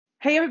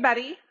Hey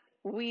everybody,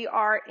 we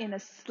are in a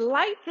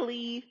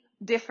slightly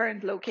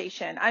different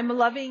location. I'm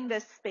loving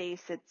this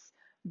space. It's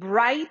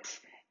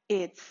bright,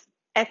 it's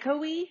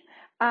echoey.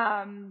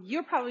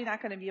 You're probably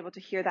not going to be able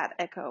to hear that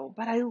echo,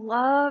 but I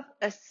love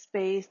a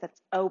space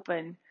that's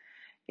open.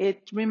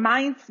 It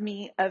reminds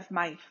me of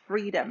my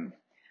freedom.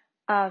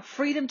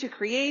 Freedom to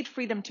create,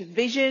 freedom to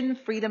vision,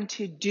 freedom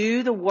to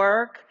do the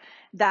work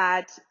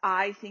that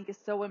I think is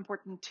so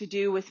important to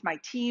do with my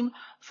team,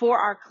 for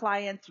our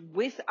clients,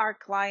 with our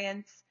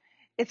clients.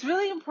 It's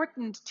really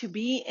important to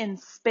be in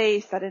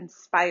space that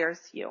inspires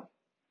you.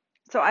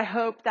 So I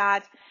hope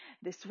that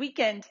this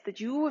weekend that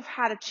you have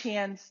had a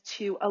chance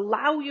to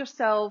allow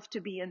yourself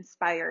to be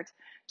inspired,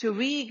 to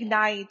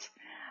reignite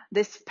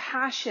this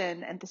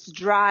passion and this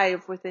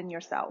drive within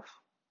yourself.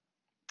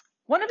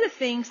 One of the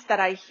things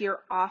that I hear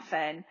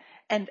often,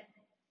 and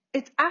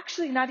it's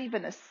actually not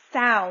even a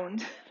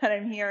sound that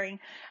I'm hearing,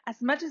 as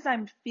much as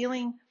I'm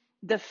feeling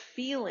the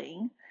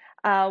feeling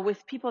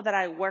with people that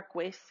I work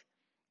with,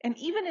 and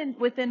even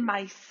within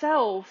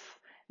myself,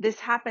 this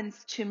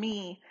happens to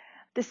me.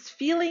 This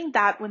feeling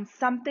that when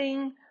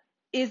something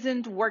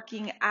isn't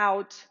working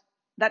out,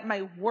 that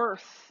my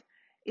worth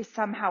is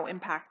somehow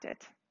impacted.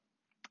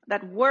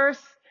 That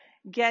worth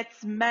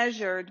gets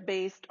measured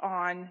based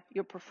on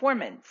your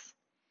performance.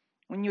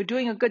 When you're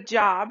doing a good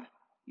job,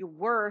 your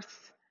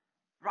worth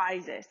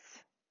rises.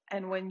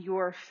 And when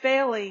you're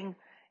failing,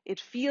 it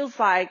feels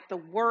like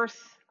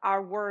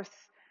our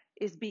worth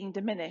is being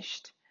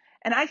diminished.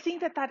 And I think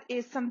that that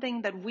is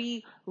something that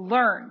we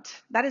learned.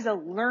 That is a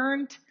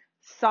learned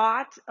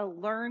thought, a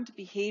learned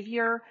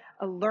behavior,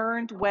 a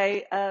learned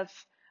way of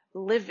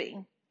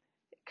living,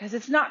 because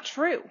it's not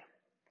true.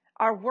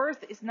 Our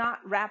worth is not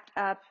wrapped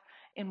up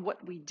in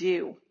what we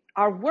do.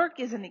 Our work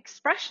is an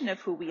expression of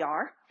who we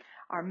are.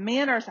 Our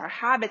manners, our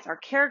habits, our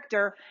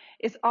character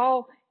is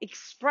all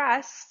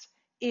expressed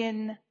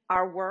in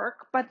our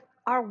work, but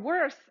our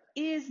worth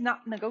is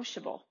not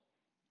negotiable.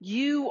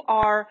 You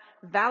are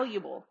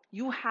valuable.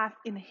 You have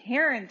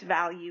inherent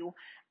value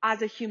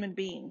as a human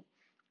being.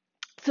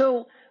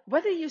 So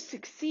whether you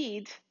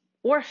succeed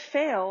or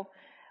fail,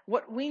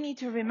 what we need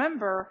to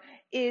remember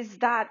is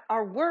that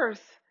our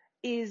worth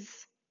is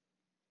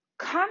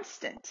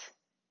constant.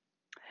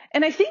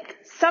 And I think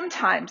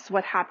sometimes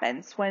what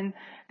happens when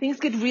things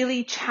get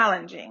really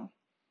challenging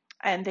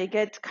and they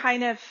get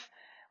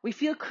we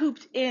feel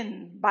cooped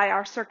in by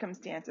our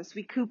circumstances.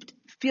 We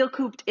feel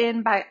cooped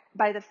in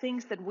by the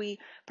things that we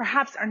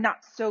perhaps are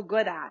not so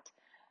good at.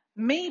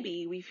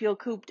 Maybe we feel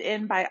cooped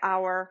in by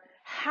our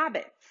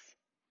habits,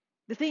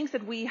 the things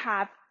that we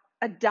have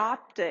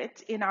adopted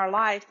in our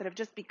life that have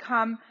just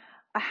become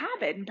a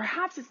habit. And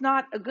perhaps it's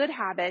not a good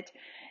habit,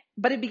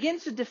 but it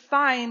begins to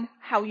define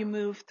how you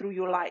move through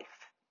your life.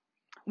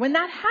 When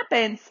that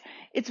happens,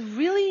 it's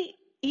really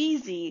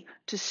easy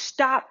to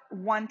stop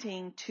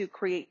wanting to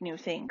create new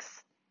things,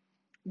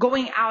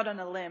 going out on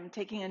a limb,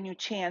 taking a new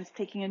chance,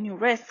 taking a new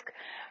risk,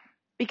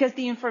 because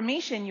the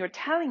information you're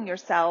telling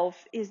yourself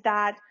is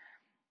that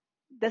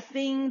the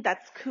thing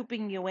that's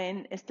cooping you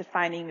in is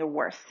defining your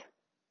worth.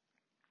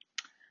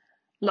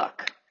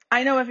 Look,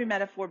 I know every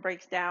metaphor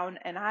breaks down,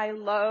 and I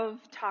love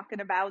talking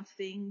about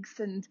things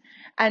and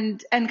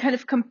kind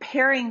of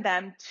comparing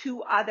them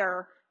to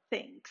other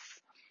things.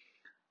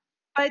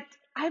 But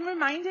I'm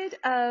reminded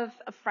of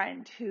a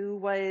friend who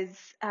was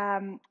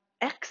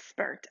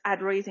expert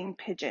at raising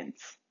pigeons.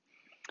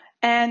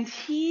 And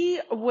he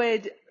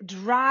would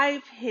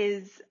drive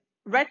his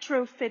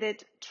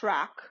retrofitted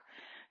truck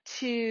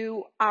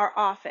to our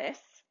office.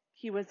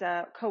 He was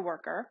a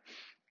coworker.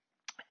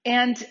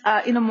 And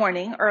in the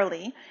morning,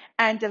 early,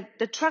 and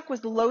the truck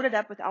was loaded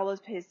up with all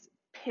of his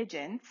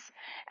pigeons,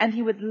 and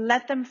he would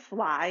let them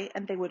fly,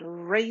 and they would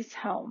race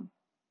home.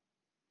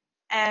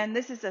 And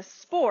this is a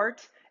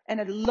sport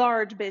and a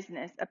large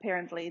business,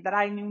 apparently, that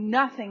I knew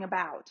nothing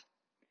about.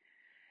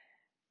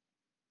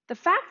 The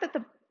fact that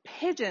the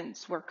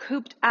pigeons were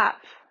cooped up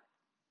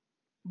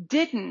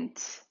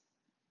didn't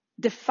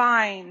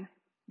define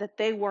that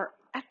they were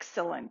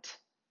excellent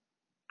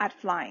at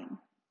flying.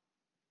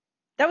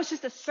 That was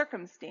just a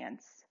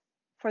circumstance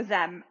for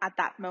them at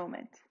that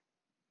moment.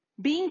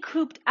 Being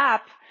cooped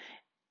up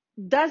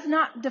does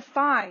not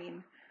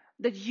define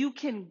that you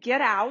can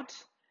get out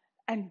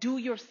and do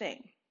your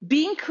thing.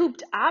 Being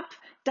cooped up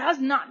does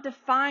not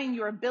define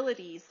your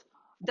abilities,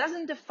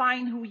 doesn't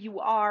define who you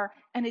are,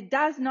 and it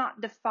does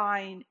not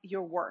define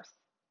your worth.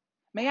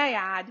 May I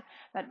add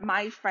that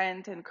my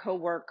friend and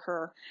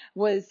coworker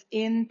was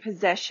in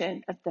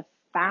possession of the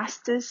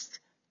fastest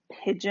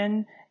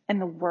pigeon in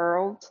the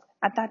world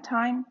at that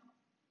time.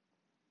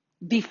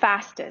 The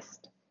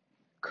fastest.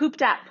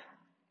 Cooped up.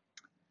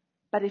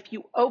 But if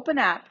you open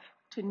up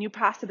to new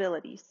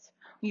possibilities,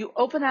 you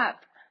open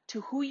up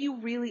to who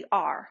you really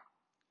are,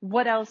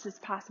 what else is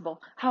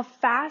possible? How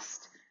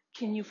fast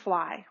can you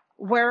fly?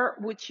 Where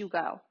would you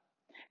go?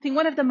 I think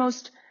one of the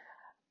most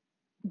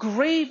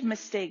grave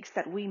mistakes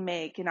that we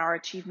make in our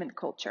achievement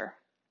culture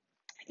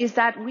is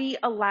that we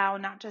allow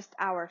not just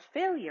our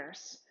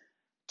failures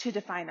to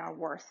define our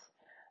worth,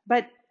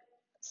 but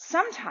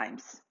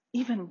sometimes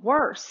Even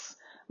worse,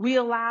 we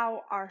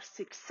allow our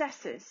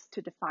successes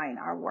to define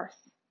our worth.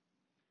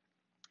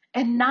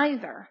 And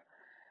neither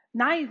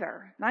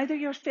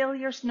your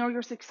failures nor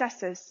your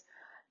successes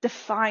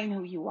define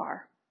who you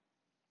are.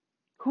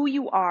 Who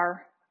you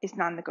are is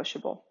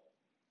non-negotiable.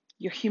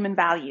 Your human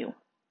value,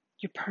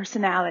 your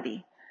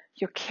personality,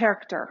 your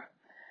character,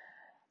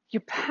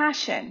 your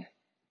passion,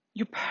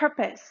 your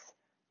purpose,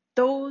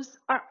 those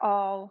are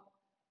all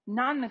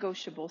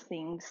non-negotiable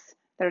things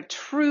that are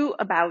true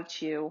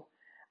about you,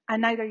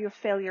 and neither your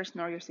failures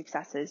nor your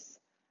successes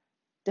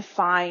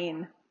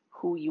define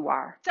who you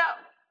are. So,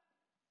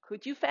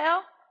 could you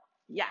fail?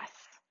 Yes.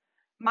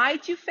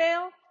 Might you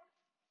fail?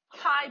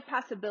 High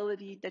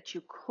possibility that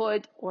you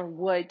could or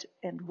would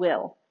and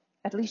will.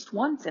 At least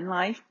once in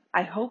life.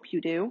 I hope you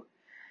do.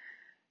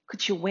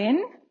 Could you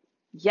win?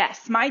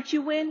 Yes. Might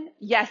you win?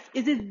 Yes.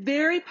 Is it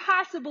very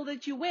possible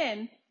that you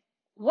win?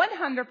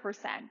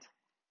 100%.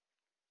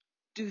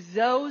 Do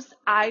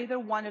either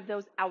one of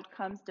those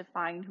outcomes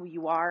define who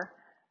you are?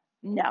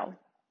 No.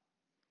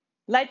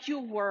 Let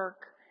your work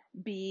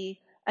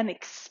be an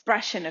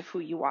expression of who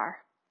you are.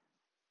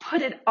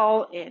 Put it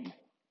all in.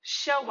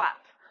 Show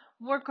up.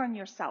 Work on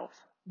yourself.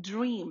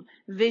 Dream,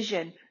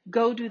 vision,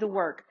 go do the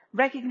work.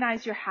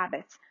 Recognize your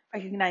habits.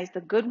 Recognize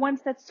the good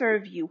ones that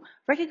serve you.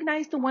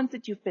 Recognize the ones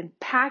that you've been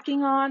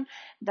packing on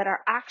that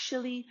are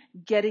actually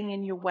getting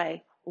in your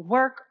way.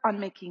 Work on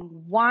making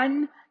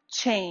one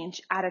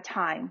change at a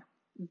time.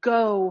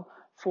 Go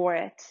for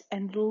it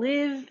and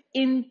live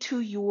into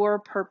your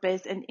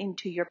purpose and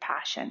into your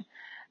passion.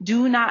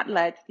 Do not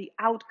let the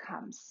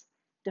outcomes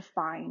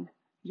define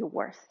your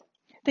worth.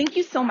 Thank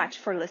you so much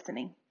for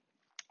listening.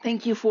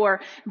 Thank you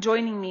for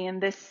joining me in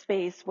this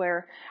space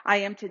where I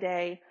am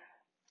today,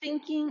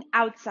 thinking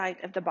outside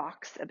of the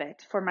box a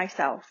bit for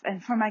myself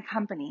and for my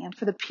company and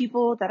for the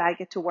people that I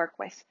get to work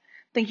with.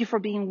 Thank you for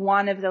being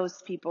one of those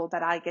people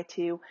that I get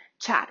to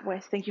chat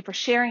with. Thank you for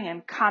sharing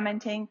and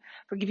commenting,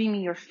 for giving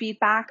me your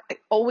feedback. I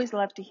always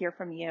love to hear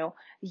from you.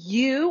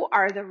 You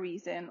are the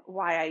reason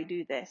why I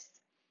do this.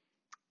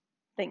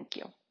 Thank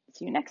you.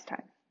 See you next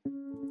time.